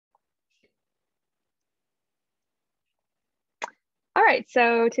All right,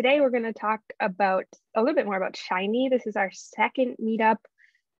 so today we're going to talk about a little bit more about Shiny. This is our second meetup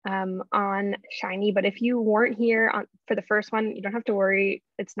on Shiny, but if you weren't here for the first one, you don't have to worry.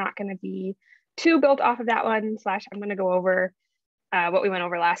 It's not going to be too built off of that one. I'm going to go over what we went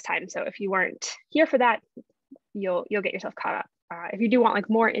over last time. So if you weren't here for that, you'll get yourself caught up. If you do want like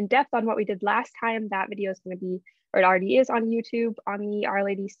more in depth on what we did last time, that video is going to be, or it already is on YouTube on the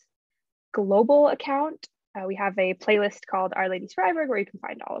R-Ladies global account. We have a playlist called R-Ladies Freiburg where you can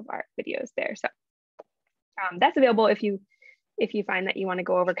find all of our videos there. So that's available if you find that you want to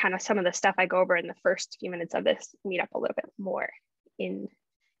go over kind of some of the stuff I go over in the first few minutes of this meetup a little bit more in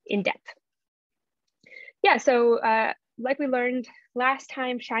depth. Yeah, so like we learned last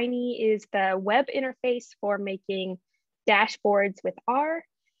time, Shiny is the web interface for making dashboards with R,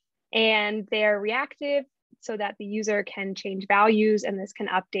 and they're reactive so that the user can change values, and this can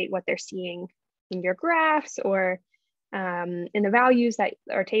update what they're seeing in your graphs or in the values that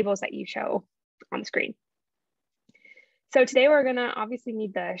or tables that you show on the screen. So today we're gonna obviously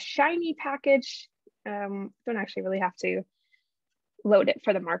need the Shiny package. Don't actually really have to load it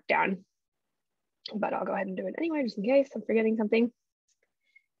for the markdown, but I'll go ahead and do it anyway, just in case I'm forgetting something.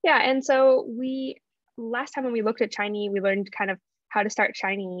 Yeah, and so last time when we looked at Shiny, we learned kind of how to start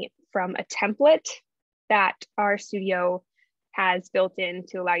Shiny from a template that RStudio has built in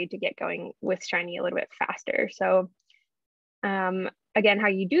to allow you to get going with Shiny a little bit faster. So again, how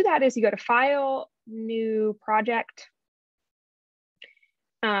you do that is you go to File, New Project,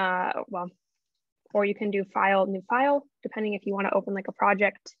 or you can do File, New File, depending if you want to open like a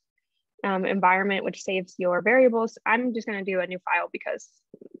project environment, which saves your variables. I'm just going to do a new file because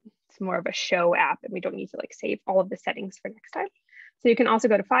it's more of a show app and we don't need to like save all of the settings for next time. So you can also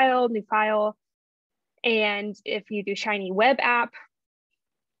go to File, New File, and if you do Shiny Web App,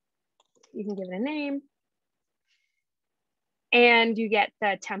 you can give it a name. And you get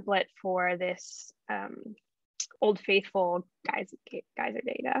the template for this Old Faithful geyser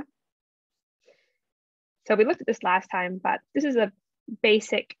data. So we looked at this last time, but this is a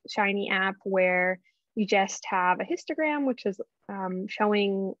basic Shiny app where you just have a histogram, which is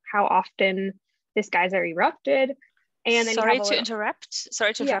showing how often this geyser erupted. And then Sorry to interrupt,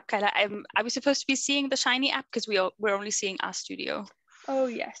 Kyla. I was supposed to be seeing the Shiny app because we're only seeing RStudio. Oh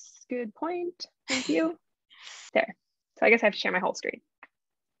yes, good point. Thank you. There. So I guess I have to share my whole screen.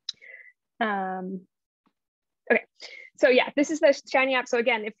 Okay, so yeah, this is the Shiny app. So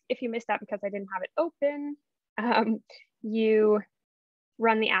again, if you missed that because I didn't have it open, you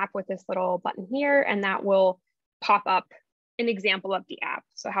run the app with this little button here, and that will pop up an example of the app.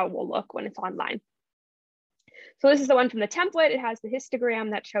 So how it will look when it's online. So this is the one from the template. It has the histogram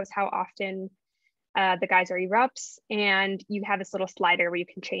that shows how often the geyser erupts. And you have this little slider where you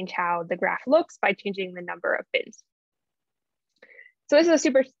can change how the graph looks by changing the number of bins. So this is a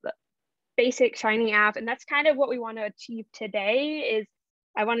super basic Shiny app. And that's kind of what we want to achieve today is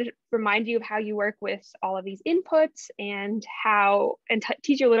I want to remind you of how you work with all of these inputs and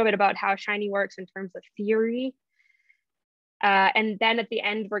teach you a little bit about how Shiny works in terms of theory. And then at the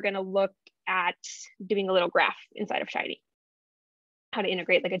end, we're going to look at doing a little graph inside of Shiny, how to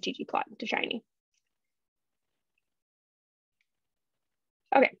integrate like a ggplot to Shiny.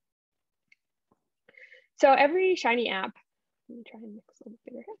 Okay. So every Shiny app, let me try and make this a little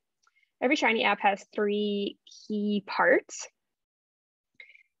bigger here. Every Shiny app has 3 key parts.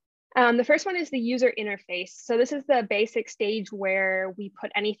 The first one is the user interface. So this is the basic stage where we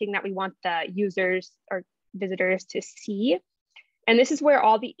put anything that we want the users or visitors to see. And this is where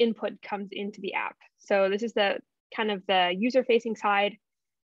all the input comes into the app. So this is the kind of the user facing side.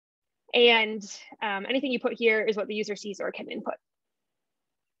 And anything you put here is what the user sees or can input.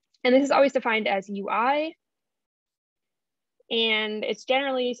 And this is always defined as UI. And it's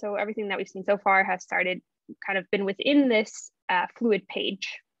generally, so everything that we've seen so far has kind of been within this fluid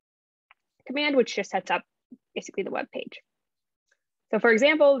page command, which just sets up basically the web page. So for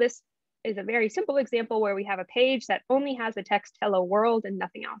example, this is a very simple example where we have a page that only has the text hello world and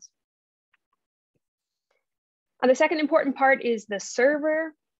nothing else. The second important part is the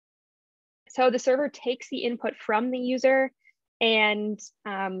server. So the server takes the input from the user and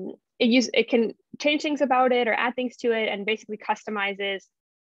it can change things about it or add things to it and basically customizes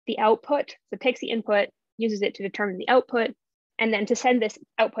the output. So it takes the input, uses it to determine the output, and then to send this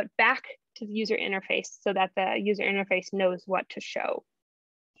output back to the user interface so that the user interface knows what to show.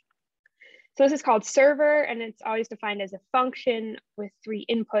 So this is called server, and it's always defined as a function with 3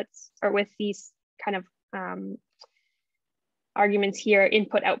 inputs or with these kind of arguments here,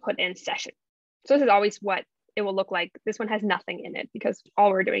 input, output, and session. So this is always what it will look like. This one has nothing in it because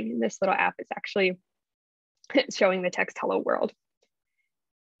all we're doing in this little app is actually showing the text hello world.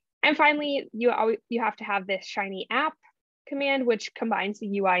 And finally, you have to have this Shiny app command, which combines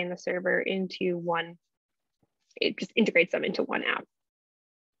the UI and the server into one. It just integrates them into one app.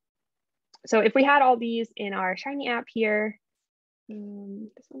 So if we had all these in our Shiny app here,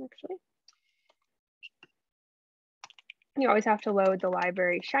 this one actually, you always have to load the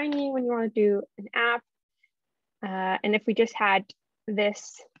library Shiny when you want to do an app. And if we just had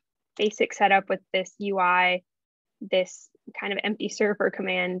this basic setup with this UI, this kind of empty server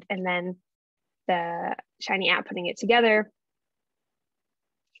command, and then the Shiny app putting it together,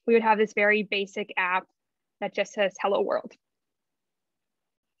 we would have this very basic app that just says hello world.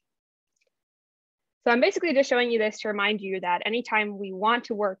 So I'm basically just showing you this to remind you that anytime we want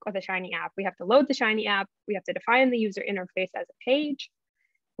to work with a Shiny app, we have to load the Shiny app, we have to define the user interface as a page,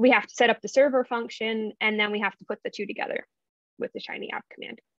 we have to set up the server function, and then we have to put the two together with the Shiny app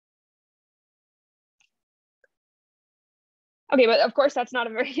command. Okay, but of course that's not a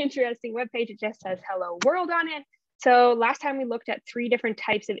very interesting web page. It just says hello world on it. So last time we looked at 3 different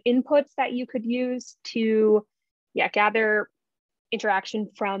types of inputs that you could use to gather interaction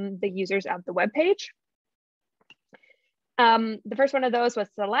from the users of the web page. The first one of those was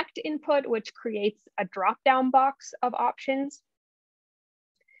select input, which creates a drop-down box of options.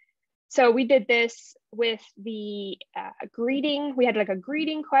 So we did this with the greeting. We had like a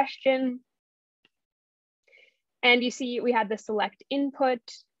greeting question. And you see we had the select input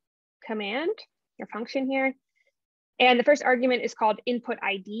command or function here. And the first argument is called input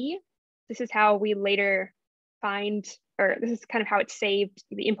ID. This is how we later find, or this is kind of how it's saved.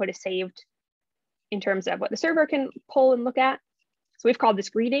 The input is saved in terms of what the server can pull and look at. So we've called this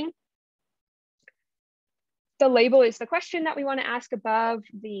greeting. The label is the question that we want to ask above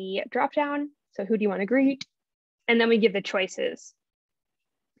the dropdown. So who do you want to greet? And then we give the choices.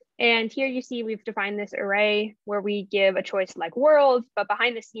 And here you see we've defined this array where we give a choice like world, but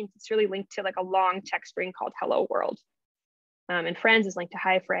behind the scenes, it's really linked to like a long text string called hello world. And friends is linked to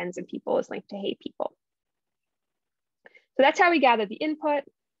hi friends, and people is linked to hey people. So that's how we gather the input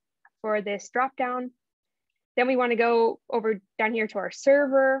for this dropdown. Then we want to go over down here to our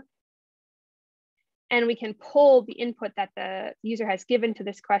server, and we can pull the input that the user has given to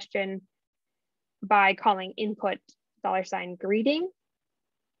this question by calling input $greeting.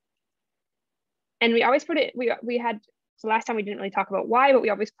 And we always put it, we had, so last time we didn't really talk about why, but we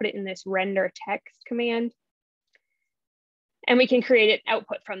always put it in this render text command. And we can create an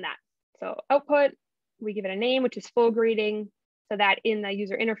output from that. So output, we give it a name, which is full greeting, so that in the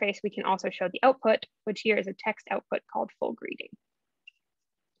user interface, we can also show the output, which here is a text output called full greeting.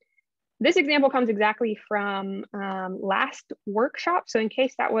 This example comes exactly from last workshop. So in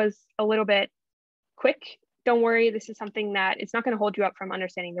case that was a little bit quick, don't worry, this is something that it's not going to hold you up from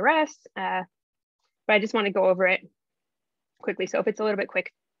understanding the rest. But I just want to go over it quickly. So if it's a little bit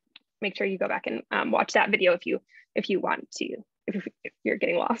quick, make sure you go back and watch that video if you want to, if you're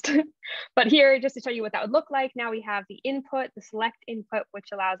getting lost. But here, just to show you what that would look like, now we have the input, the select input, which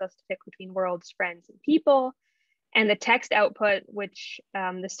allows us to pick between worlds, friends, and people, and the text output, which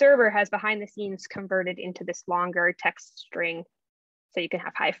the server has behind the scenes converted into this longer text string. So you can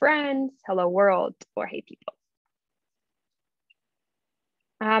have hi friends, hello world, or hey people.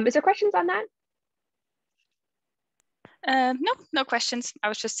 Is there questions on that? No questions. I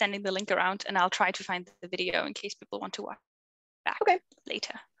was just sending the link around, and I'll try to find the video in case people want to watch back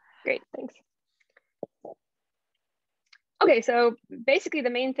later. Great, thanks. Okay, so basically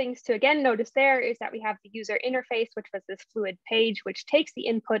the main things to again notice there is that we have the user interface, which was this fluid page, which takes the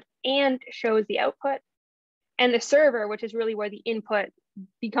input and shows the output, and the server, which is really where the input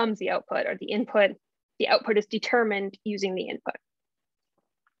becomes the output, or the output is determined using the input.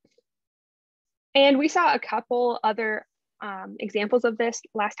 And we saw a couple other examples of this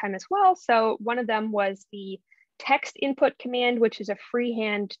last time as well. So one of them was the text input command, which is a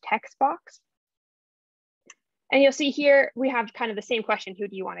freehand text box. And you'll see here, we have kind of the same question, who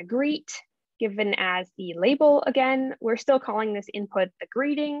do you want to greet? Given as the label again, we're still calling this input the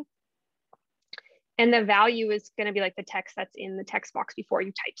greeting. And the value is going to be like the text that's in the text box before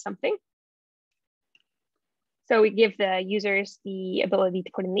you type something. So we give the users the ability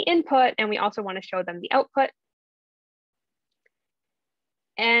to put in the input, and we also want to show them the output.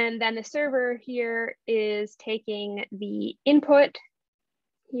 And then the server here is taking the input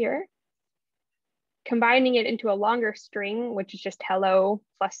here, combining it into a longer string, which is just hello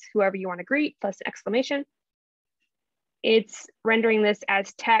plus whoever you want to greet plus exclamation. It's rendering this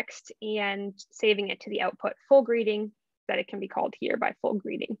as text and saving it to the output full greeting so that it can be called here by full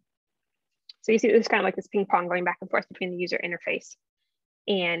greeting. So you see this kind of like this ping pong going back and forth between the user interface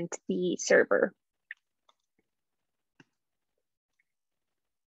and the server.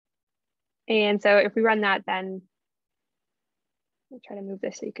 And so if we run that, then I'll try to move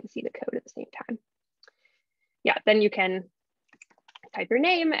this so you can see the code at the same time. Yeah, then you can type your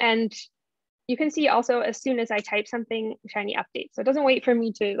name, and you can see also as soon as I type something, Shiny updates. So it doesn't wait for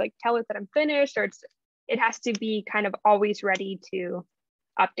me to like tell it that I'm finished, or it has to be kind of always ready to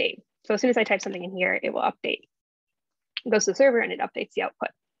update. So as soon as I type something in here, it will update. It goes to the server and it updates the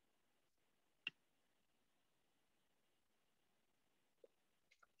output.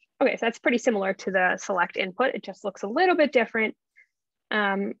 Okay, so that's pretty similar to the select input. It just looks a little bit different.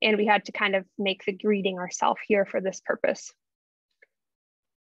 And we had to kind of make the greeting ourselves here for this purpose.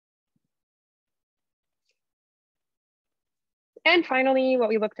 And finally, what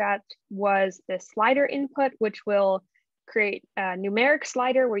we looked at was the slider input, which will create a numeric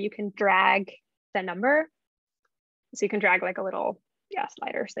slider where you can drag the number. So you can drag like a little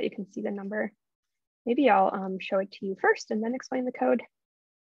slider so that you can see the number. Maybe I'll show it to you first and then explain the code.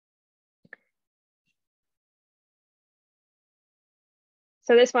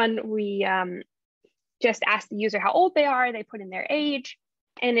 So this one, we just ask the user how old they are, they put in their age,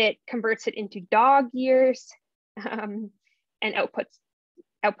 and it converts it into dog years and outputs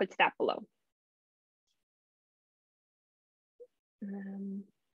that below.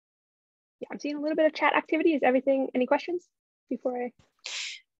 Yeah, I'm seeing a little bit of chat activity. Is everything, any questions before I?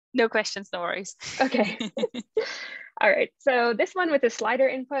 No questions, no worries. Okay. All right, so this one with the slider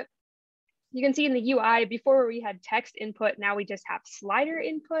input, you can see in the UI, before we had text input, now we just have slider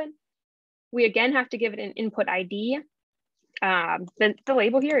input. We again have to give it an input ID. The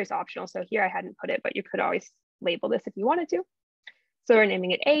label here is optional. So here I hadn't put it, but you could always label this if you wanted to. So we're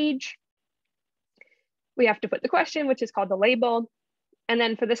naming it age. We have to put the question, which is called the label. And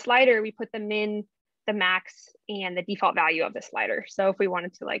then for the slider, we put the min, the max, and the default value of the slider. So if we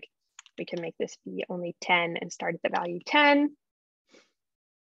wanted to, like, we can make this be only 10 and start at the value 10.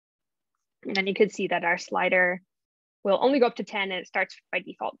 And then you could see that our slider will only go up to 10 and it starts by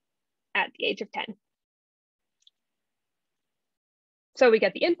default at the age of 10. So we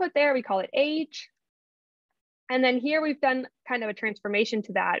get the input there, we call it age. And then here we've done kind of a transformation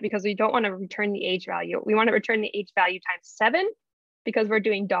to that because we don't want to return the age value. We want to return the age value times 7 because we're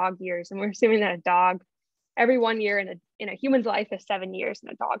doing dog years, and we're assuming that a dog, every 1 year in a human's life is 7 years in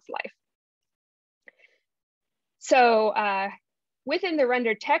a dog's life. So within the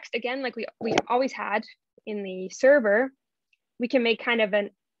rendered text, again, like we always had in the server, we can make kind of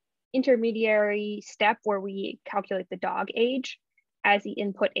an intermediary step where we calculate the dog age as the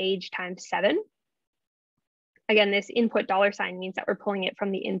input age times 7. Again, this input $ means that we're pulling it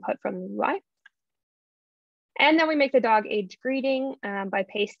from the input from the UI. And then we make the dog age greeting by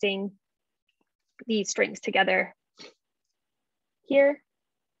pasting these strings together here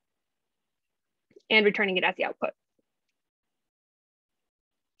and returning it as the output.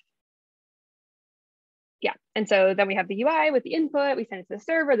 Yeah, and so then we have the UI with the input, we send it to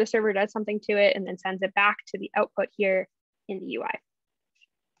the server does something to it, and then sends it back to the output here in the UI.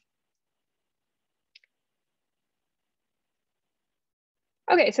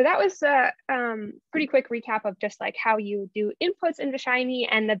 Okay, so that was a pretty quick recap of just like how you do inputs into Shiny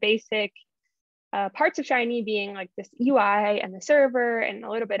and the basic parts of Shiny being like this UI and the server, and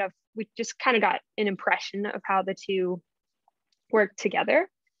a little bit of, we just kind of got an impression of how the two work together.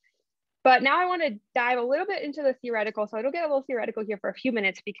 But now I want to dive a little bit into the theoretical. So it'll get a little theoretical here for a few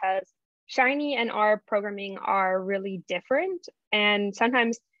minutes because Shiny and R programming are really different. And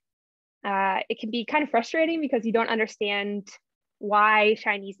sometimes it can be kind of frustrating because you don't understand why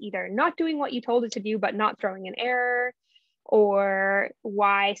Shiny's either not doing what you told it to do, but not throwing an error, or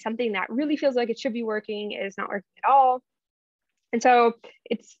why something that really feels like it should be working is not working at all. And so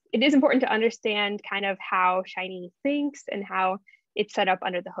it is important to understand kind of how Shiny thinks and how it's set up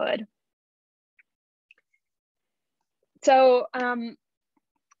under the hood. So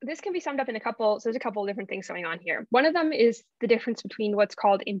this can be summed up in so there's a couple of different things going on here. One of them is the difference between what's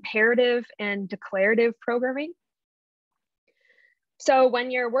called imperative and declarative programming. So when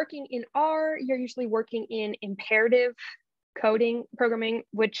you're working in R, you're usually working in imperative coding programming,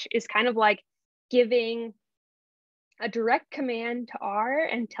 which is kind of like giving a direct command to R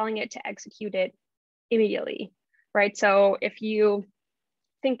and telling it to execute it immediately, right? So if you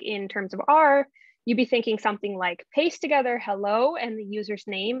think in terms of R, you'd be thinking something like paste together hello and the user's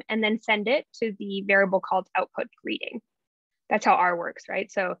name, and then send it to the variable called output greeting. That's how R works,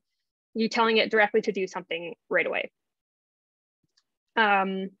 right? So you're telling it directly to do something right away.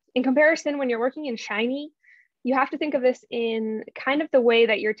 In comparison, when you're working in Shiny, you have to think of this in kind of the way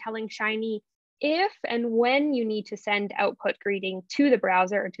that you're telling Shiny if and when you need to send output greeting to the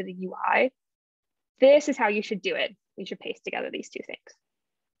browser or to the UI. This is how you should do it. You should paste together these two things.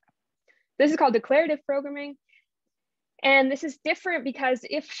 This is called declarative programming. And this is different because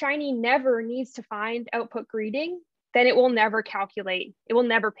if Shiny never needs to find output greeting, then it will never calculate, it will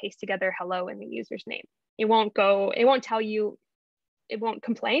never paste together hello in the user's name. It won't tell you, it won't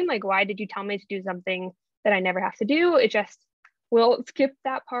complain like, why did you tell me to do something that I never have to do? It just will skip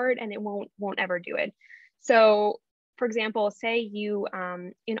that part and it won't ever do it. So for example, say you,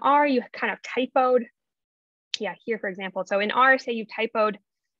 in R, you kind of typoed, here for example. So in R, say you typoed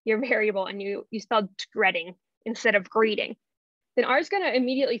your variable and you spelled greeting instead of greeting. Then R is going to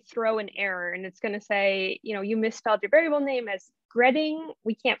immediately throw an error and it's going to say, you misspelled your variable name as greeting.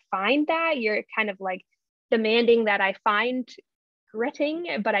 We can't find that. You're kind of like demanding that I find greeting,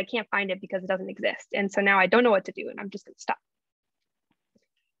 but I can't find it because it doesn't exist. And so now I don't know what to do and I'm just going to stop.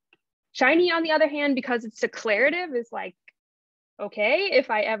 Shiny, on the other hand, because it's declarative, is like, okay,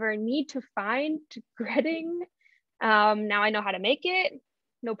 if I ever need to find greeting, now I know how to make it.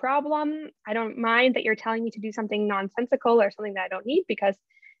 No problem. I don't mind that you're telling me to do something nonsensical or something that I don't need because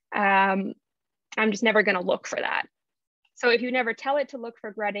I'm just never going to look for that. So if you never tell it to look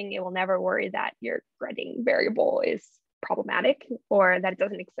for greeting, it will never worry that your greeting variable is problematic or that it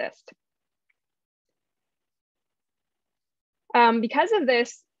doesn't exist. Because of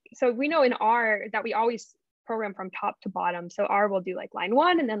this, so we know in R that we always program from top to bottom. So R will do like line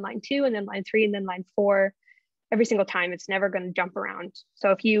 1 and then line 2 and then line 3 and then line 4 every single time. It's never going to jump around.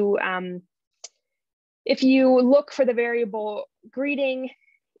 So if you look for the variable greeting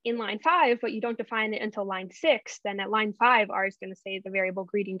in line 5, but you don't define it until line 6, then at line 5, R is going to say the variable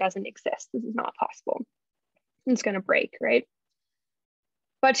greeting doesn't exist. This is not possible. It's going to break, right?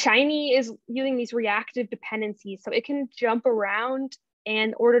 But Shiny is using these reactive dependencies, so it can jump around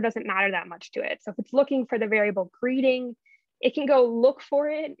and order doesn't matter that much to it. So if it's looking for the variable greeting, it can go look for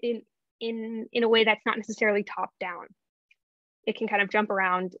it in a way that's not necessarily top down. It can kind of jump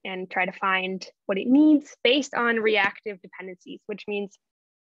around and try to find what it needs based on reactive dependencies, which means,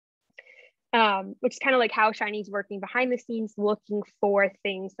 which is kind of like how Shiny's working behind the scenes, looking for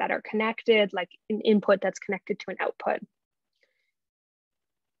things that are connected, like an input that's connected to an output.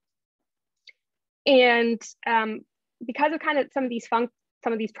 And because of kind of some of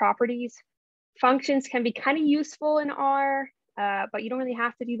these properties, functions can be kind of useful in R, but you don't really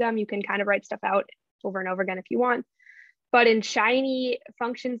have to do them. You can kind of write stuff out over and over again if you want. But in Shiny,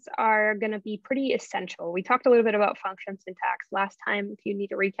 functions are going to be pretty essential. We talked a little bit about function syntax last time, if you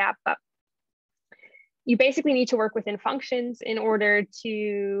need a recap, but you basically need to work within functions in order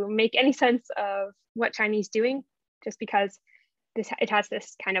to make any sense of what Shiny's doing, just because it has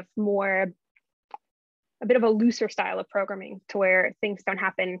this kind of a bit of a looser style of programming to where things don't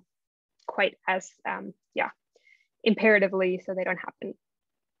happen quite as, imperatively, so they don't happen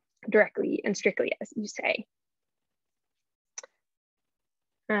directly and strictly as you say.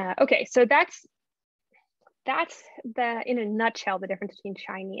 Okay, so that's in a nutshell, the difference between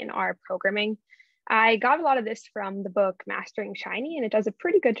Shiny and R programming. I got a lot of this from the book Mastering Shiny, and it does a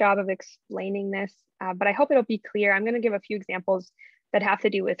pretty good job of explaining this, but I hope it'll be clear. I'm going to give a few examples that have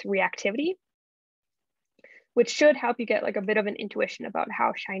to do with reactivity, which should help you get like a bit of an intuition about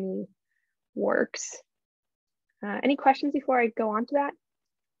how Shiny works. Any questions before I go on to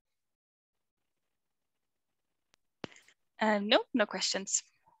that? No questions.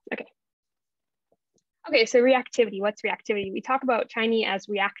 Okay, so reactivity. What's reactivity? We talk about Shiny as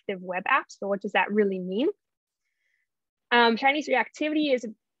reactive web apps. So what does that really mean? Shiny's reactivity is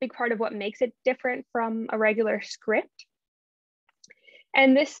a big part of what makes it different from a regular script.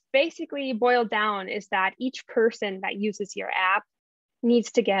 And this basically boiled down is that each person that uses your app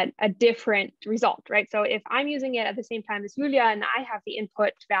needs to get a different result, right? So if I'm using it at the same time as Julia and I have the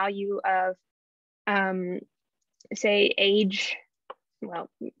input value of, say, age, well,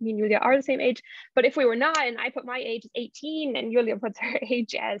 me and Julia are the same age, but if we were not and I put my age as 18 and Julia puts her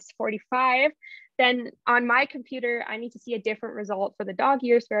age as 45, then on my computer, I need to see a different result for the dog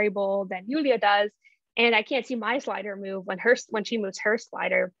years variable than Julia does. And I can't see my slider move when she moves her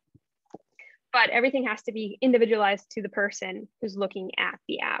slider. But everything has to be individualized to the person who's looking at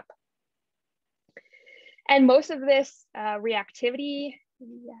the app. And most of this reactivity,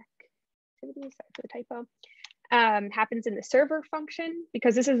 sorry for the typo, happens in the server function,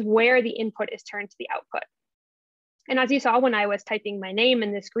 because this is where the input is turned to the output. And as you saw when I was typing my name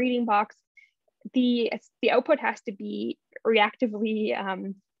in this greeting box, the output has to be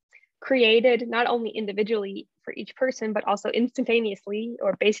reactively created not only individually for each person, but also instantaneously,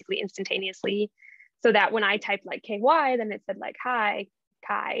 or basically instantaneously, so that when I typed like KY, then it said like, hi,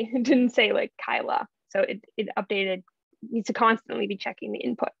 Kai. It didn't say like Kyla. So it updated, needs to constantly be checking the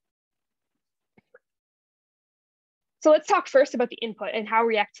input. So let's talk first about the input and how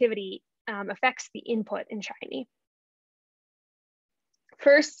reactivity affects the input in Shiny.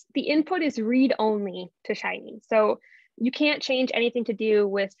 First, the input is read-only to Shiny. So you can't change anything to do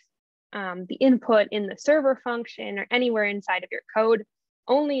with the input in the server function or anywhere inside of your code.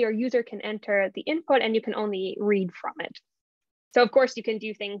 Only your user can enter the input and you can only read from it. So of course you can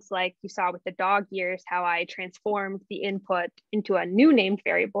do things like you saw with the dog years, how I transformed the input into a new named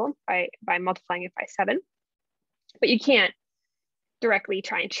variable by multiplying it by 7. But you can't directly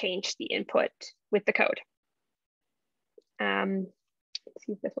try and change the input with the code. Let's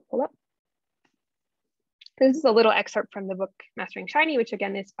see if this will pull up. This is a little excerpt from the book Mastering Shiny, which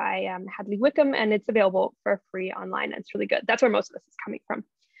again is by Hadley Wickham, and it's available for free online. It's really good. That's where most of this is coming from.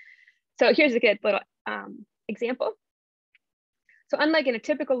 So here's a good little example. So unlike in a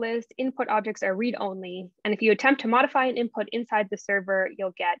typical list, input objects are read-only. And if you attempt to modify an input inside the server,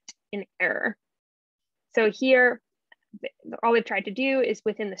 you'll get an error. So here, all they've tried to do is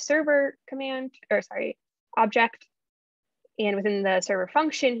within the server command, or sorry, object, and within the server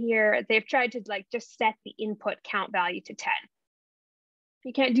function here, they've tried to just set the input count value to 10.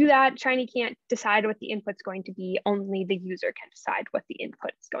 You can't do that. Shiny can't decide what the input's going to be. Only the user can decide what the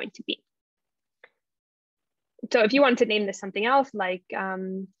input is going to be. So if you wanted to name this something else, like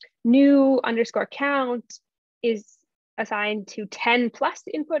new _ count is assigned to 10 plus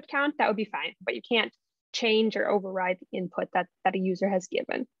the input count, that would be fine. But you can't change or override the input that a user has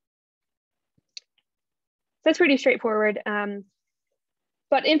given. So that's pretty straightforward.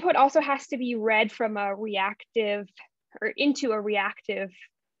 But input also has to be read from a reactive, or into a reactive,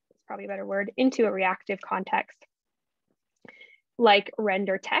 it's probably a better word, into a reactive context, like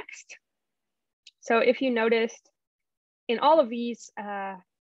render text. So if you noticed in all of these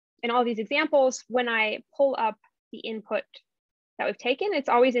examples, when I pull up the input that we've taken, it's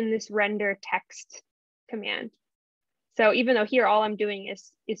always in this render text command. So even though here all I'm doing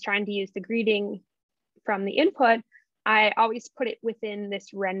is trying to use the greeting from the input, I always put it within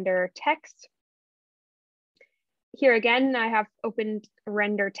this render text. Here again, I have opened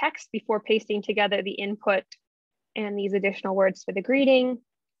render text before pasting together the input and these additional words for the greeting.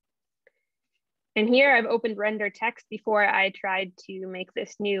 And here I've opened render text before I tried to make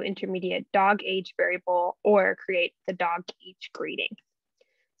this new intermediate dog age variable or create the dog age greeting.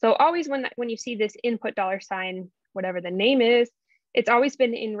 So always when you see this input $, whatever the name is, it's always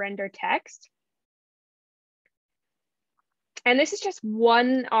been in render text. And this is just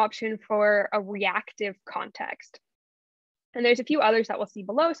one option for a reactive context. And there's a few others that we'll see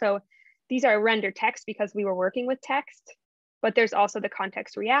below. So these are render text because we were working with text, but there's also the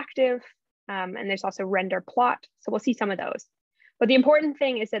context reactive, and there's also render plot. So we'll see some of those. But the important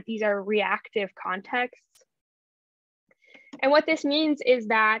thing is that these are reactive contexts. And what this means is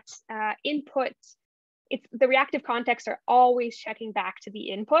that the reactive contexts are always checking back to the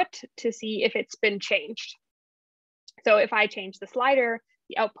input to see if it's been changed. So if I change the slider,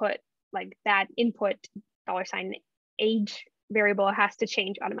 the output, like that input $age variable has to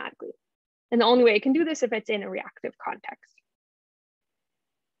change automatically. And the only way it can do this if it's in a reactive context.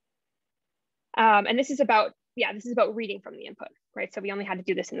 And this is about reading from the input, right? So we only had to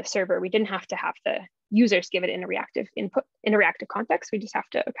do this in the server. We didn't have to have the users give it in a reactive input, in a reactive context. We just have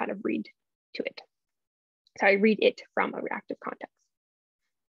to kind of read it from a reactive context.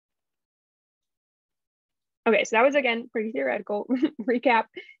 Okay, so that was, again, pretty theoretical. Recap: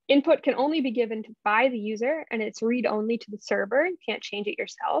 input can only be given by the user, and it's read only to the server. You can't change it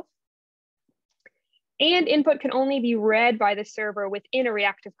yourself. And input can only be read by the server within a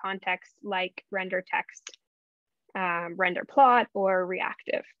reactive context like render text, render plot, or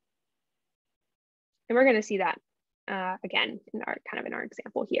reactive. And we're going to see that again in our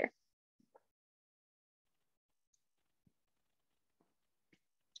example here.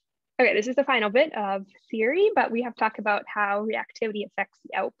 Okay, this is the final bit of theory, but we have talked about how reactivity affects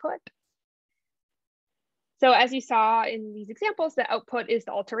the output. So as you saw in these examples, the output is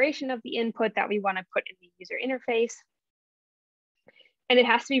the alteration of the input that we want to put in the user interface. And it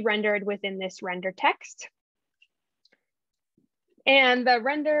has to be rendered within this render text. And the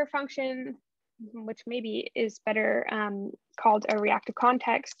render function, which maybe is better called a reactive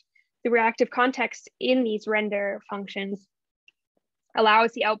context, the reactive context in these render functions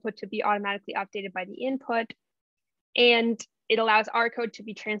allows the output to be automatically updated by the input, and it allows our code to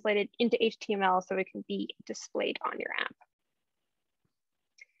be translated into HTML so it can be displayed on your app.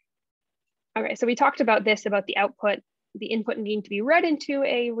 Okay, so we talked about this, about the output, the input needing to be read into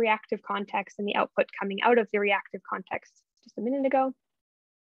a reactive context and the output coming out of the reactive context just a minute ago.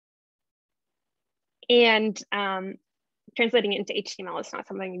 And translating it into HTML is not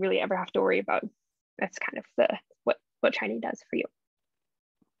something you really ever have to worry about. That's kind of what Shiny does for you.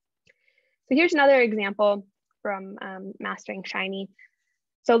 So here's another example from mastering Shiny.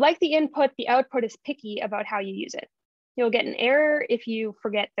 So like the input, the output is picky about how you use it. You'll get an error if you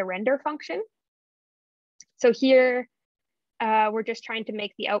forget the render function. So here, we're just trying to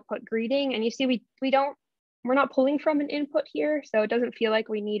make the output greeting. And you see, we're not pulling from an input here. So it doesn't feel like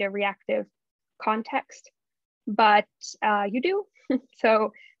we need a reactive context, but you do.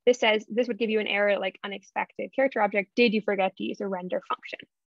 So this would give you an error like unexpected character object. Did you forget to use a render function?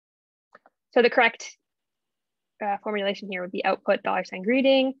 So the correct formulation here would be output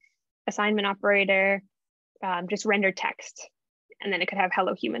 $greeting, assignment operator, just render text. And then it could have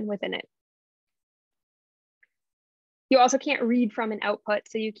hello human within it. You also can't read from an output.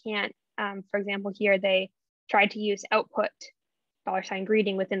 So you can't, for example, here they tried to use output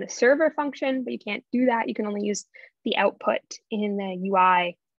 $greeting within the server function, but you can't do that. You can only use the output in the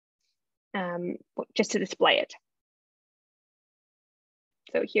UI just to display it.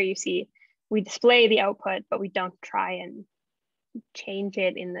 So here you see we display the output, but we don't try and change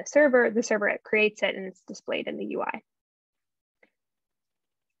it in the server. The server creates it and it's displayed in the UI.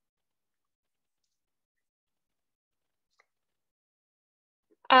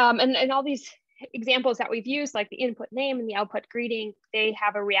 And all these examples that we've used, like the input name and the output greeting, they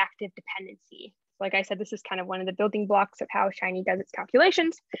have a reactive dependency. Like I said, this is kind of one of the building blocks of how Shiny does its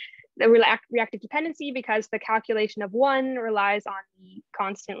calculations. The reactive dependency, because the calculation of one relies on the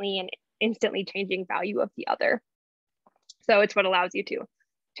constantly and instantly changing value of the other. So it's what allows you to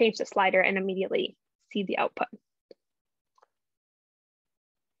change the slider and immediately see the output.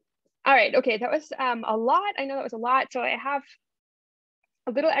 All right, okay, that was a lot. I know that was a lot. So I have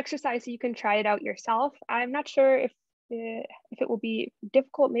a little exercise so you can try it out yourself. I'm not sure if it will be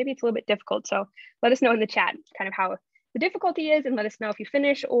difficult. Maybe it's a little bit difficult. So let us know in the chat kind of how the difficulty is and let us know if you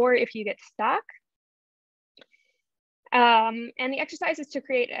finish or if you get stuck. And the exercise is to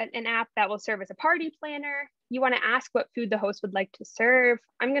create an app that will serve as a party planner. You want to ask what food the host would like to serve.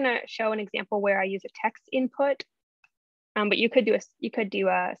 I'm going to show an example where I use a text input, but you could do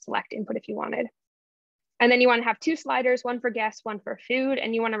a select input if you wanted. And then you want to have two sliders, one for guests, one for food,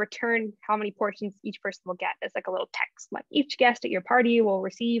 and you want to return how many portions each person will get as like a little text. Like each guest at your party will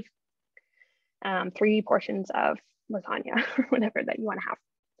receive 3 portions of lasagna or whatever that you want to have.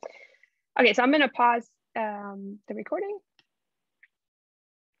 Okay, so I'm going to pause the recording.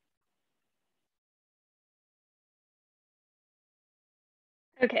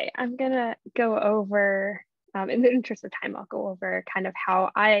 Okay, I'm gonna go over, in the interest of time, I'll go over kind of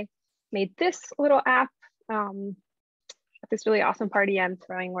how I made this little app. This really awesome party I'm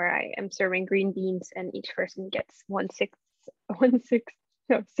throwing where I am serving green beans and each person gets 60%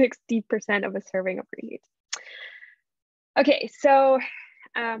 of a serving of green beans. Okay, so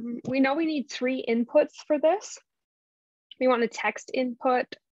we know we need 3 inputs for this. We want a text input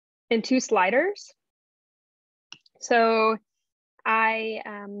and 2 sliders. So I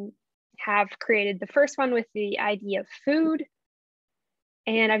have created the first one with the ID of food.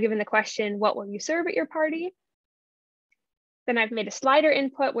 And I've given the question, what will you serve at your party? Then I've made a slider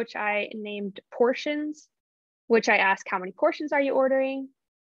input, which I named portions, which I ask how many portions are you ordering?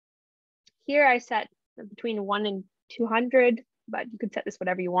 Here I set between 1 and 200, but you could set this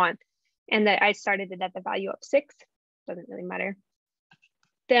whatever you want. And that I started it at the value of 6, doesn't really matter.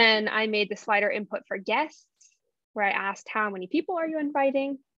 Then I made the slider input for guests, where I asked how many people are you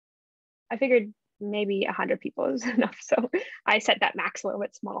inviting? I figured maybe 100 people is enough. So I set that max a little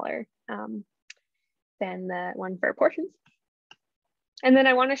bit smaller than the one for portions. And then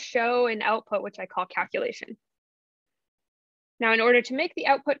I want to show an output, which I call calculation. Now, in order to make the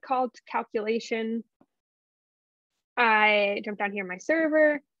output called calculation, I jumped down here in my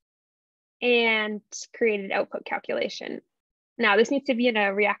server and created output calculation. Now, this needs to be in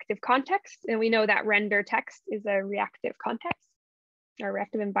a reactive context, and we know that render text is a reactive context or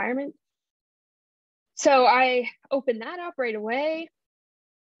reactive environment. So I open that up right away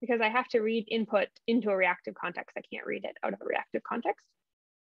because I have to read input into a reactive context. I can't read it out of a reactive context.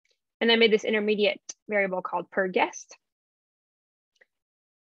 And I made this intermediate variable called per guest.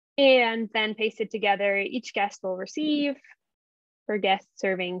 And then pasted together, each guest will receive per guest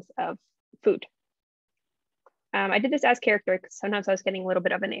servings of food. I did this as character because sometimes I was getting a little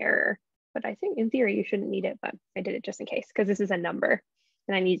bit of an error, but I think in theory you shouldn't need it, but I did it just in case because this is a number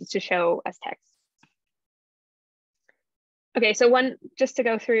and I need it to show as text. Okay, so just to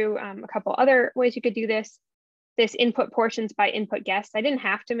go through a couple other ways you could do this input portions by input guest. I didn't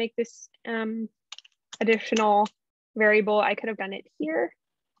have to make this additional variable. I could have done it here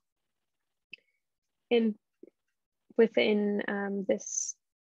within this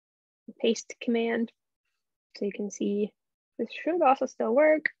paste command. So you can see this should also still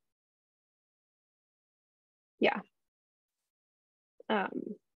work. Yeah. So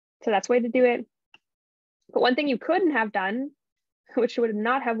that's a way to do it. But one thing you couldn't have done, which would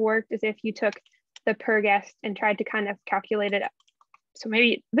not have worked, is if you took the per guest and tried to kind of calculate it. So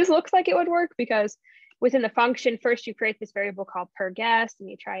maybe this looks like it would work because within the function, first you create this variable called per guest and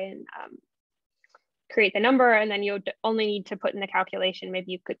you try and create the number, and then you only need to put in the calculation.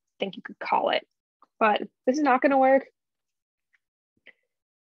 Maybe you could think you could call it, but this is not going to work.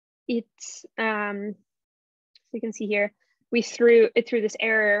 It's, so you can see here, we threw this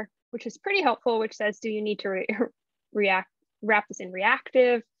error, which is pretty helpful, which says, do you need to wrap this in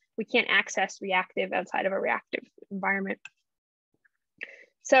reactive? We can't access reactive outside of a reactive environment.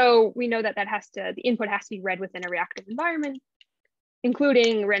 So we know that the input has to be read within a reactive environment,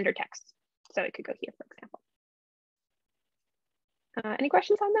 including render text. So it could go here, for example. Any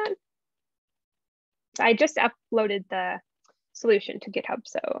questions on that? I just uploaded the solution to GitHub,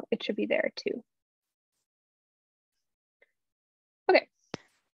 so it should be there too. Okay.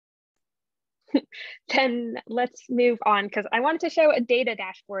 Then let's move on, because I wanted to show a data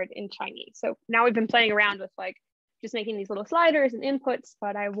dashboard in Chinese. So now we've been playing around with like just making these little sliders and inputs,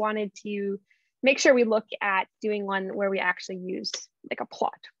 but I wanted to make sure we look at doing one where we actually use like a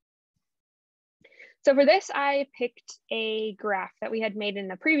plot. So for this, I picked a graph that we had made in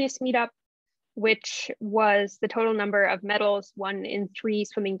the previous meetup, which was the total number of medals won in 3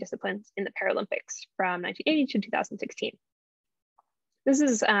 swimming disciplines in the Paralympics from 1980 to 2016. This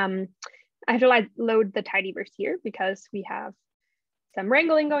is, I have to load the tidyverse here because we have some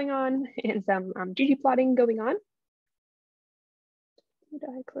wrangling going on and some ggplotting going on. Did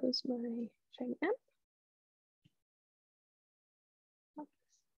I close my Shiny app?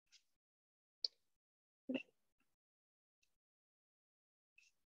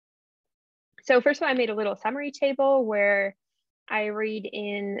 So first of all, I made a little summary table where I read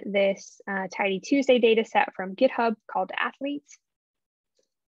in this Tidy Tuesday data set from GitHub called Athletes.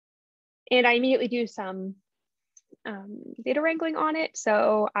 And I immediately do some data wrangling on it.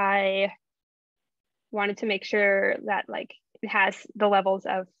 So I wanted to make sure that like it has the levels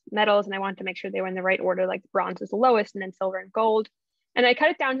of medals, and I wanted to make sure they were in the right order, like bronze is the lowest and then silver and gold. And I cut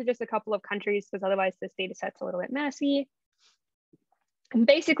it down to just a couple of countries because otherwise this data set's a little bit messy. And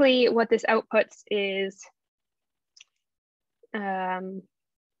basically what this outputs is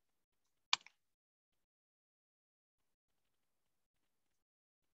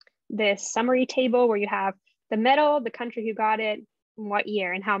this summary table where you have the medal, the country who got it, and what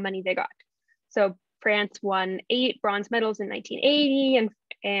year, and how many they got. So France won 8 bronze medals in 1980,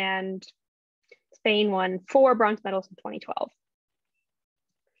 and Spain won 4 bronze medals in 2012.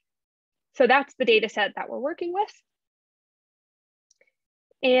 So that's the data set that we're working with.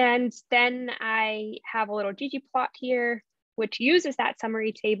 And then I have a little ggplot here, which uses that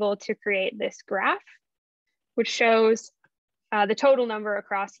summary table to create this graph, which shows the total number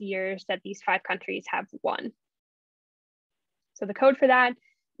across years that these 5 countries have won. So the code for that,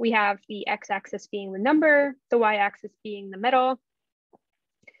 we have the x-axis being the number, the y-axis being the medal,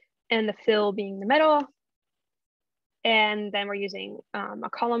 and the fill being the medal. And then we're using a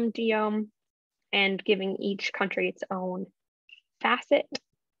column geom and giving each country its own facet.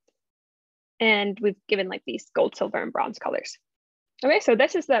 And we've given like these gold, silver, and bronze colors. Okay, so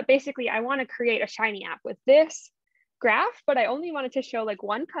this is basically, I want to create a Shiny app with this graph, but I only wanted to show like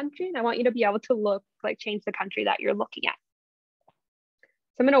one country, and I want you to be able to change the country that you're looking at.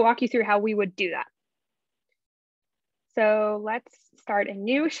 So I'm going to walk you through how we would do that. So let's start a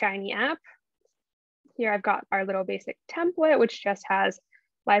new Shiny app. Here I've got our little basic template, which just has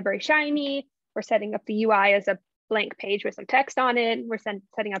library Shiny. We're setting up the UI as a blank page with some text on it. We're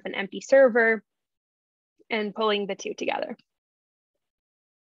setting up an empty server and pulling the two together.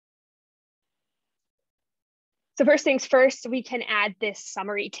 So first things first, we can add this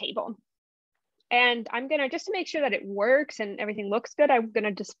summary table. And I'm gonna, just to make sure that it works and everything looks good, I'm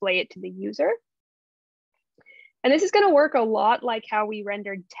gonna display it to the user. And this is gonna work a lot like how we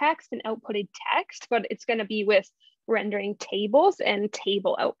rendered text and outputted text, but it's gonna be with rendering tables and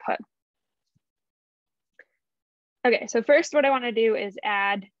table output. Okay, so first what I wanna do is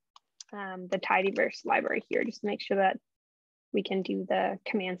add the tidyverse library here, just to make sure that we can do the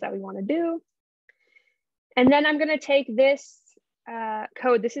commands that we wanna do. And then I'm gonna take this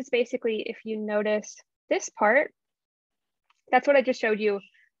code. This is basically, if you notice this part, that's what I just showed you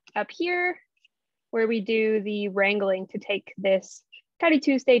up here, where we do the wrangling to take this Tidy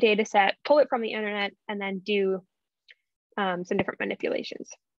Tuesday data set, pull it from the internet, and then do some different manipulations.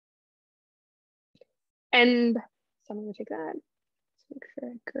 And so I'm gonna take that, let's make sure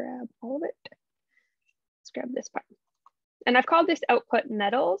I grab all of it. Let's grab this part. And I've called this output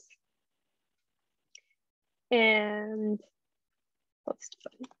medals. And let's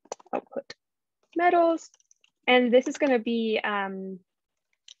output metals. And this is going to be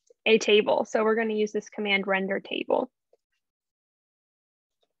a table. So we're going to use this command render table.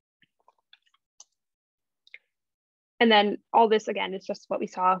 And then all this again is just what we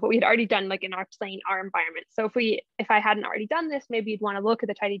saw, what we had already done like in our plain R environment. So if I hadn't already done this, maybe you'd want to look at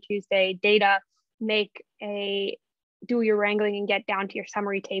the Tidy Tuesday data, do your wrangling and get down to your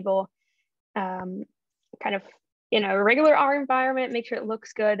summary table, kind of in a regular R environment, make sure it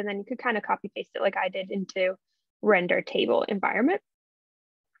looks good. And then you could kind of copy paste it like I did into render table environment.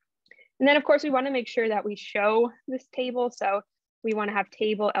 And then of course we want to make sure that we show this table. So we want to have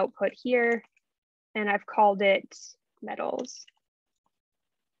table output here, and I've called it metals.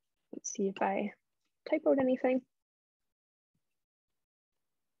 Let's see if I typoed anything.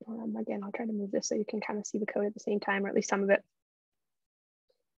 Again, I'll try to move this so you can kind of see the code at the same time, or at least some of it.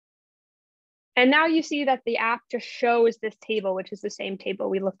 And now you see that the app just shows this table, which is the same table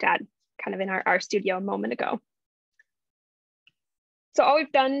we looked at kind of in our RStudio a moment ago. So all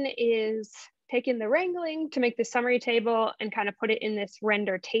we've done is taken the wrangling to make the summary table and kind of put it in this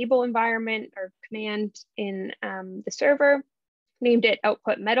render table environment or command in the server, named it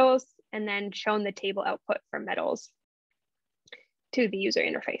output metals, and then shown the table output for metals to the user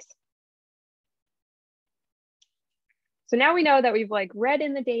interface. So now we know that we've like read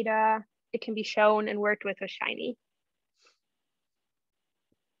in the data, it can be shown and worked with Shiny.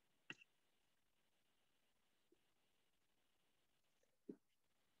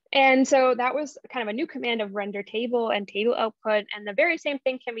 And so that was kind of a new command of render table and table output. And the very same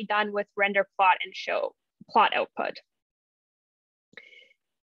thing can be done with render plot and show plot output.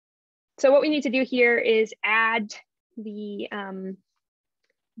 So what we need to do here is add the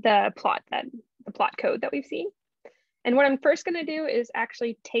plot code that we've seen. And what I'm first going to do is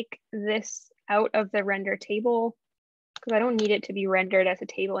actually take this out of the render table, because I don't need it to be rendered as a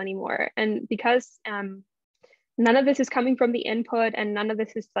table anymore. And because none of this is coming from the input and none of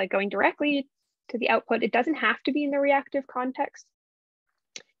this is like going directly to the output, it doesn't have to be in the reactive context,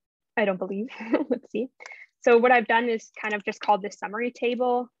 I don't believe. Let's see. So what I've done is kind of just called this summary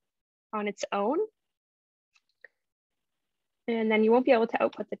table on its own. And then you won't be able to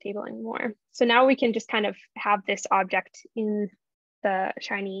output the table anymore. So now we can just kind of have this object in the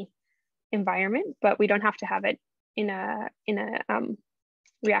Shiny environment, but we don't have to have it in a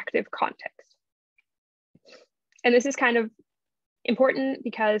reactive context. And this is kind of important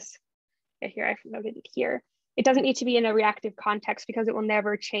because here I've noted it here. It doesn't need to be in a reactive context because it will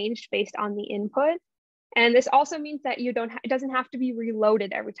never change based on the input. And this also means that it doesn't have to be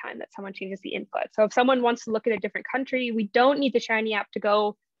reloaded every time that someone changes the input. So if someone wants to look at a different country, we don't need the Shiny app to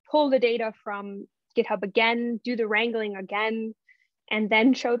go pull the data from GitHub again, do the wrangling again, and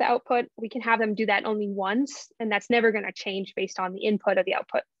then show the output. We can have them do that only once, and that's never going to change based on the input or the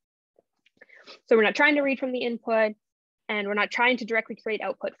output. So we're not trying to read from the input, and we're not trying to directly create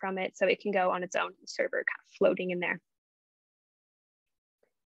output from it, so it can go on its own server, kind of floating in there.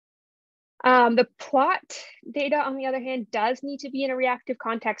 The plot data, on the other hand, does need to be in a reactive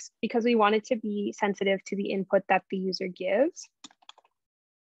context because we want it to be sensitive to the input that the user gives.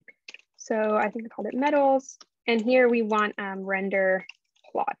 So I think I called it metals. And here we want render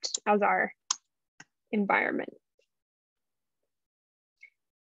plot as our environment.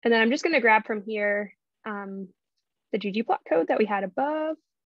 And then I'm just going to grab from here the ggplot code that we had above.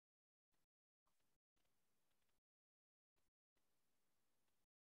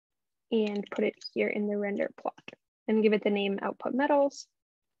 And put it here in the render plot and give it the name output metals.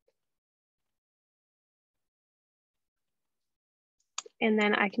 And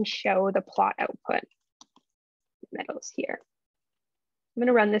then I can show the plot output metals here. I'm going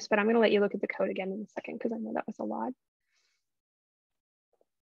to run this, but I'm going to let you look at the code again in a second because I know that was a lot.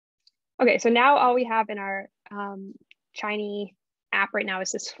 Okay, so now all we have in our Shiny app right now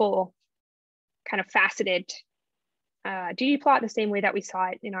is this full kind of faceted ggplot, the same way that we saw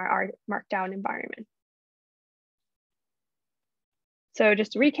it in our markdown environment. So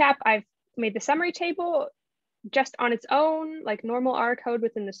just to recap, I've made the summary table just on its own, like normal R code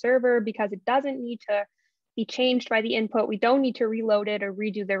within the server, because it doesn't need to be changed by the input. We don't need to reload it or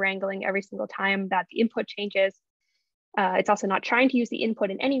redo the wrangling every single time that the input changes. It's also not trying to use the input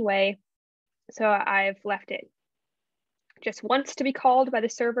in any way. So I've left it just once to be called by the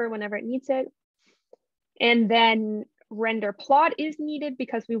server whenever it needs it. And then render plot is needed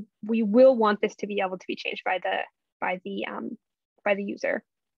because we will want this to be able to be changed by the user.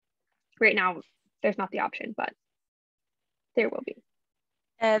 Right now, there's not the option, but there will be.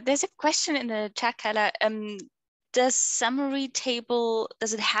 There's a question in the chat, Kyla. does summary table,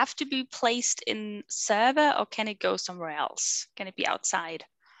 does it have to be placed in server or can it go somewhere else? Can it be outside?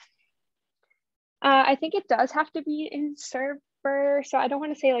 I think it does have to be in server. So I don't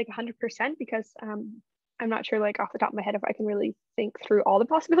want to say like 100% because I'm not sure like off the top of my head if I can really think through all the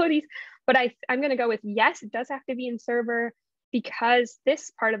possibilities, but I'm going to go with yes, it does have to be in server because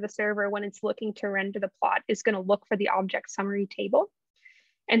this part of the server, when it's looking to render the plot, is going to look for the object summary table.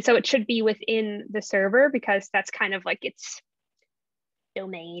 And so it should be within the server because that's kind of like its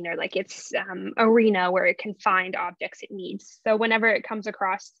domain or like its arena where it can find objects it needs. So whenever it comes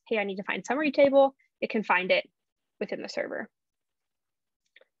across, hey, I need to find summary table, it can find it within the server.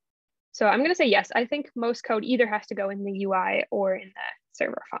 So I'm going to say yes. I think most code either has to go in the UI or in the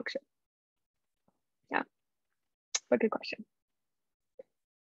server function. Yeah, but good question.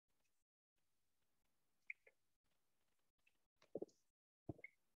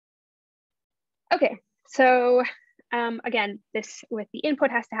 Okay, so again, this with the input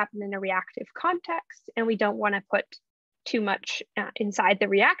has to happen in a reactive context, and we don't want to put too much inside the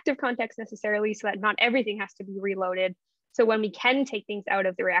reactive context necessarily so that not everything has to be reloaded. So when we can take things out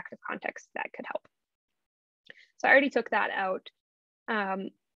of the reactive context, that could help. So I already took that out.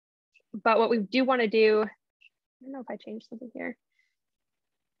 But what we do want to do, I don't know if I changed something here.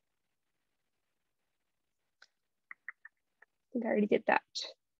 I think I already did that.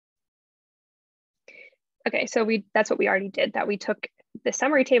 Okay, so that's what we already did, that we took the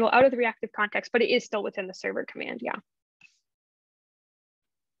summary table out of the reactive context, but it is still within the server command, yeah.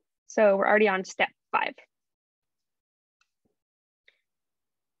 So we're already on step 5.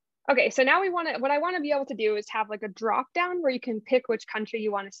 Okay, so now what I want to be able to do is have like a drop down where you can pick which country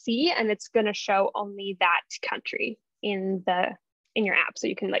you want to see, and it's going to show only that country in your app. So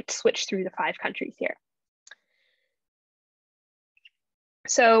you can like switch through the 5 countries here.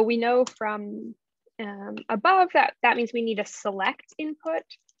 So we know from above that means we need a select input.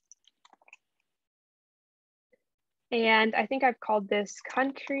 And I think I've called this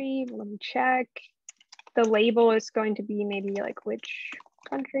country. Let me check. The label is going to be maybe like which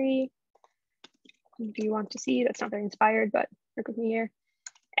country do you want to see? That's not very inspired, but work with me here.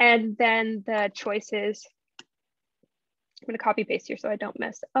 And then the choices, I'm going to copy paste here so I don't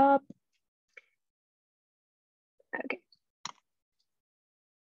mess up. Okay.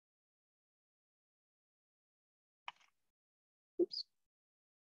 Oops.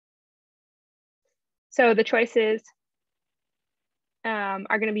 So the choices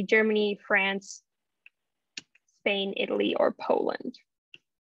are going to be Germany, France, Spain, Italy, or Poland.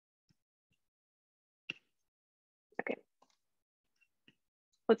 Okay.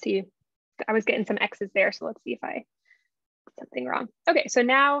 Let's see. I was getting some X's there, so let's see if I did something wrong. Okay, so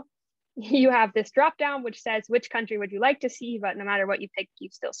now you have this drop down which says which country would you like to see, but no matter what you pick, you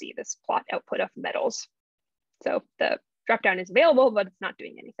still see this plot output of metals. So the drop down is available, but it's not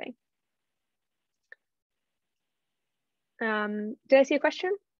doing anything. Did I see a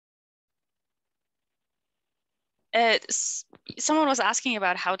question? Someone was asking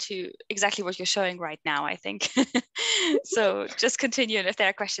about how to exactly what you're showing right now, I think. So just continue, and if there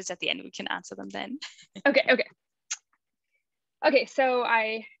are questions at the end, we can answer them then. Okay, so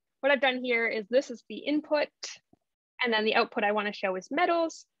what I've done here is this is the input, and then the output I want to show is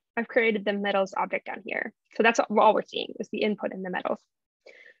metals. I've created the metals object down here. So that's all we're seeing is the input and the metals.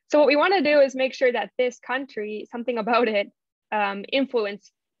 So what we want to do is make sure that this country, something about it,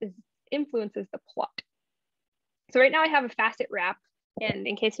 influences the plot. So right now I have a facet wrap, and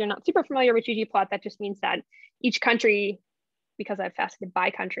in case you're not super familiar with ggplot, that just means that each country, because I've faceted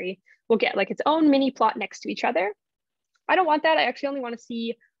by country, will get like its own mini plot next to each other. I don't want that. I actually only want to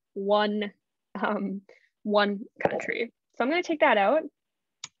see one country. So I'm going to take that out.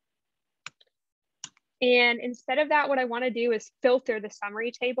 And instead of that, what I want to do is filter the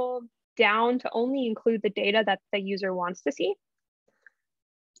summary table down to only include the data that the user wants to see.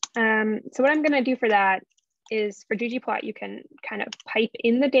 So what I'm going to do for that is for ggplot, you can kind of pipe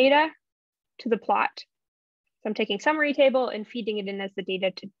in the data to the plot. So I'm taking summary table and feeding it in as the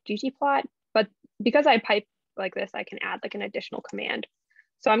data to ggplot. But because I pipe like this, I can add like an additional command.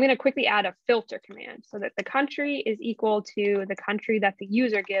 So I'm going to quickly add a filter command so that the country is equal to the country that the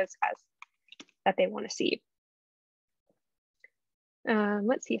user gives as that they want to see.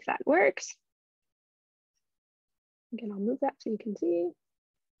 Let's see if that works. Again, I'll move that so you can see.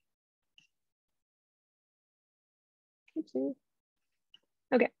 Oopsie.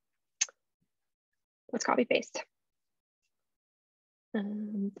 Okay, let's copy paste.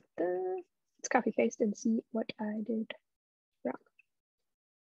 Let's copy paste and see what I did wrong.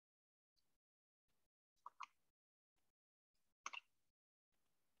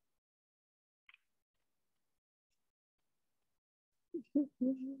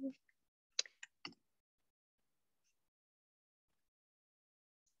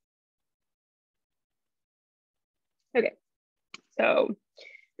 Okay, so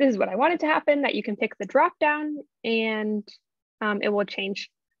this is what I wanted to happen, that you can pick the drop down and it will change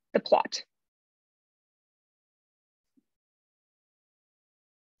the plot.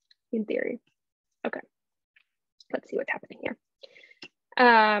 In theory. Okay, let's see what's happening here.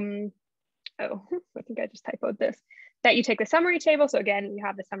 Oh, I think I just typoed this. That you take the summary table. So again, you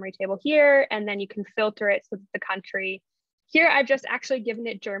have the summary table here, and then you can filter it so that the country. Here, I've just actually given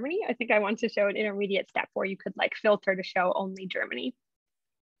it Germany. I think I want to show an intermediate step where you could like filter to show only Germany.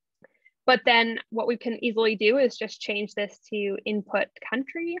 But then what we can easily do is just change this to input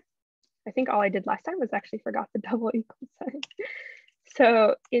country. I think all I did last time was actually forgot the double equal sign.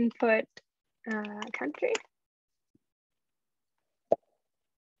 So input country.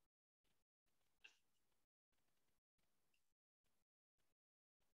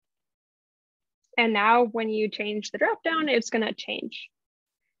 And now when you change the dropdown, it's going to change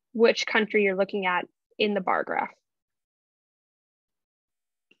which country you're looking at in the bar graph.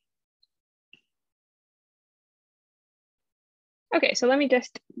 Okay, so let me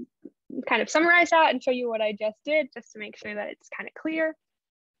just kind of summarize that and show you what I just did, just to make sure that it's kind of clear.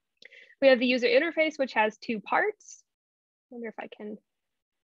 We have the user interface, which has two parts. I wonder if I can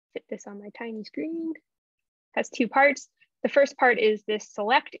fit this on my tiny screen. It has two parts. The first part is this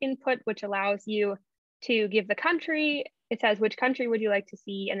select input, which allows you to give the country. It says, which country would you like to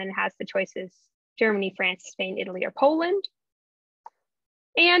see? And then it has the choices, Germany, France, Spain, Italy, or Poland.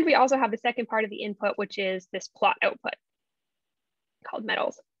 And we also have the second part of the input, which is this plot output called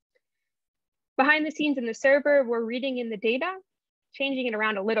medals. Behind the scenes in the server, we're reading in the data, changing it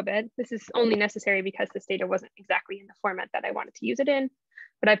around a little bit. This is only necessary because this data wasn't exactly in the format that I wanted to use it in,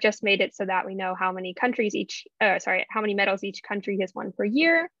 but I've just made it so that we know how many countries each, how many medals each country has won per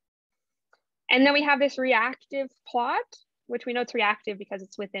year. And then we have this reactive plot, which we know it's reactive because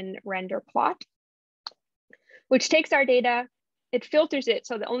it's within render plot, which takes our data, it filters it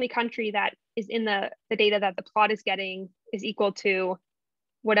so the only country that is in the data that the plot is getting is equal to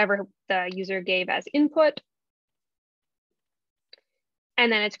whatever the user gave as input.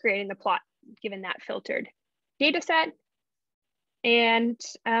 And then it's creating the plot given that filtered data set and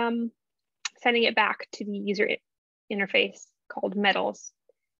sending it back to the user interface called medals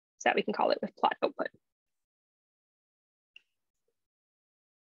so that we can call it with plot output.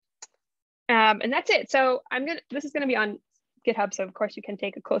 And that's it. So this is gonna be on GitHub. So of course you can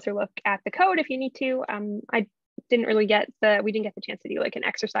take a closer look at the code if you need to. We didn't get the chance to do like an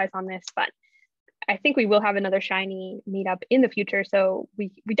exercise on this, but I think we will have another Shiny meetup in the future. So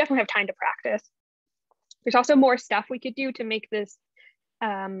we definitely have time to practice. There's also more stuff we could do to make this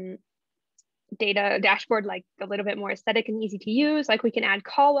data dashboard like a little bit more aesthetic and easy to use. Like we can add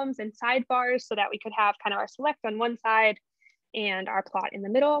columns and sidebars so that we could have kind of our select on one side and our plot in the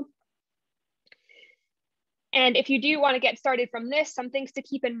middle. And if you do want to get started from this, some things to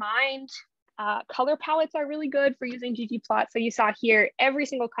keep in mind. Color palettes are really good for using ggplot. So you saw here, every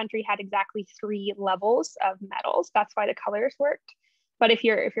single country had exactly 3 levels of medals. That's why the colors worked. But if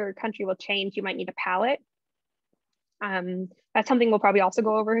your country will change, you might need a palette. That's something we'll probably also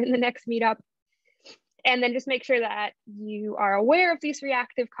go over in the next meetup. And then just make sure that you are aware of these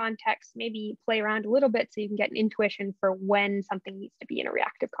reactive contexts, maybe play around a little bit so you can get an intuition for when something needs to be in a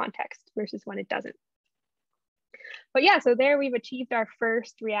reactive context versus when it doesn't. But yeah, so there we've achieved our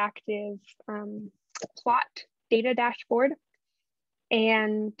first reactive plot data dashboard.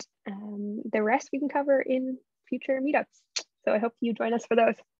 And the rest we can cover in future meetups. So I hope you join us for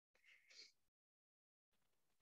those.